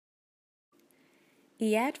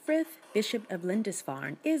Eadfrith, Bishop of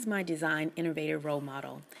Lindisfarne, is my design innovator role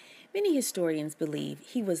model. Many historians believe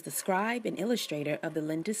he was the scribe and illustrator of the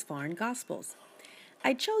Lindisfarne Gospels.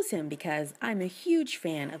 I chose him because I'm a huge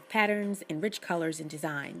fan of patterns and rich colors in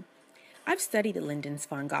design. I've studied the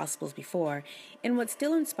Lindisfarne Gospels before, and what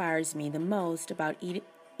still inspires me the most about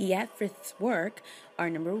Eadfrith's work are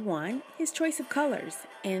number one, his choice of colors,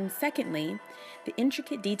 and secondly, the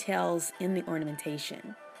intricate details in the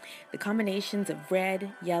ornamentation. The combinations of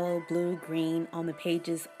red, yellow, blue, green on the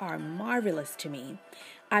pages are marvelous to me.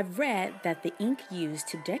 I've read that the ink used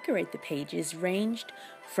to decorate the pages ranged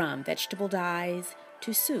from vegetable dyes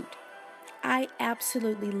to soot. I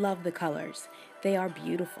absolutely love the colors. They are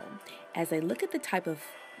beautiful. As I look at the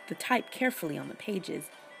type carefully on the pages,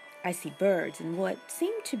 I see birds and what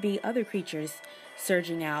seem to be other creatures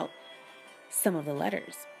surging out some of the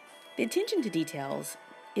letters. The attention to details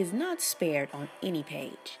is not spared on any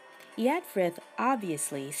page. Eadfrith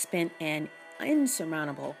obviously spent an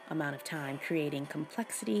insurmountable amount of time creating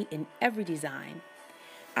complexity in every design.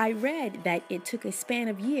 I read that it took a span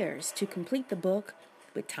of years to complete the book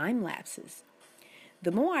with time lapses.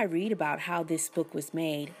 The more I read about how this book was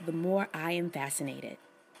made, the more I am fascinated.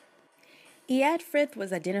 Eadfrith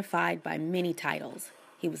was identified by many titles.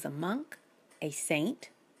 He was a monk, a saint,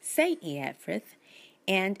 Saint Eadfrith,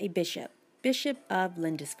 and a bishop, Bishop of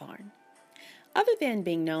Lindisfarne. Other than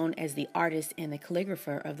being known as the artist and the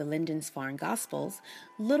calligrapher of the Lindisfarne Gospels,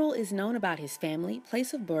 little is known about his family,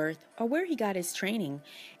 place of birth, or where he got his training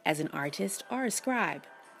as an artist or a scribe.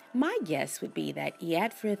 My guess would be that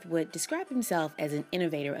Eadfrith would describe himself as an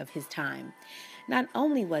innovator of his time. Not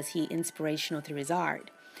only was he inspirational through his art,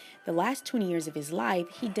 the last 20 years of his life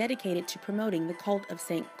he dedicated to promoting the cult of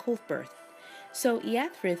St. Cuthbert. So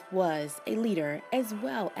Eadfrith was a leader as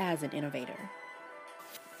well as an innovator.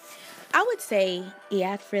 I would say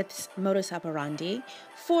Eadfrith's modus operandi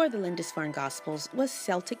for the Lindisfarne Gospels was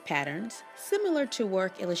Celtic patterns, similar to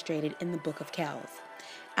work illustrated in the Book of Kells.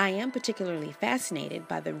 I am particularly fascinated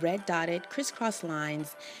by the red-dotted crisscross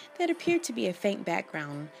lines that appear to be a faint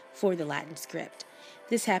background for the Latin script.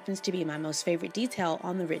 This happens to be my most favorite detail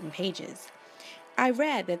on the written pages. I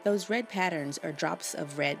read that those red patterns are drops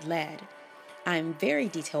of red lead. I'm very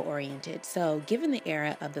detail-oriented, so given the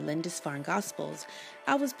era of the Lindisfarne Gospels,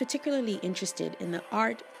 I was particularly interested in the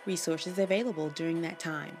art resources available during that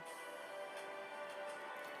time.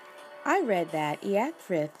 I read that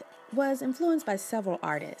Eadfrith was influenced by several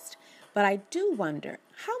artists, but I do wonder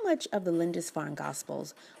how much of the Lindisfarne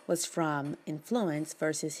Gospels was from influence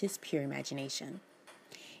versus his pure imagination.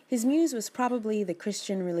 His muse was probably the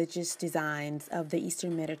Christian religious designs of the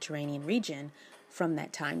Eastern Mediterranean region from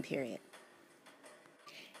that time period.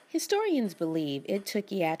 Historians believe it took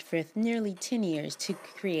Eadfrith nearly 10 years to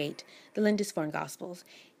create the Lindisfarne Gospels.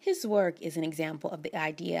 His work is an example of the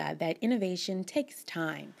idea that innovation takes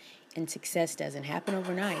time and success doesn't happen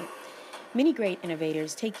overnight. Many great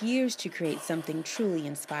innovators take years to create something truly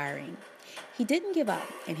inspiring. He didn't give up,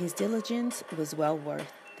 and his diligence was well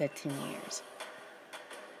worth the 10 years.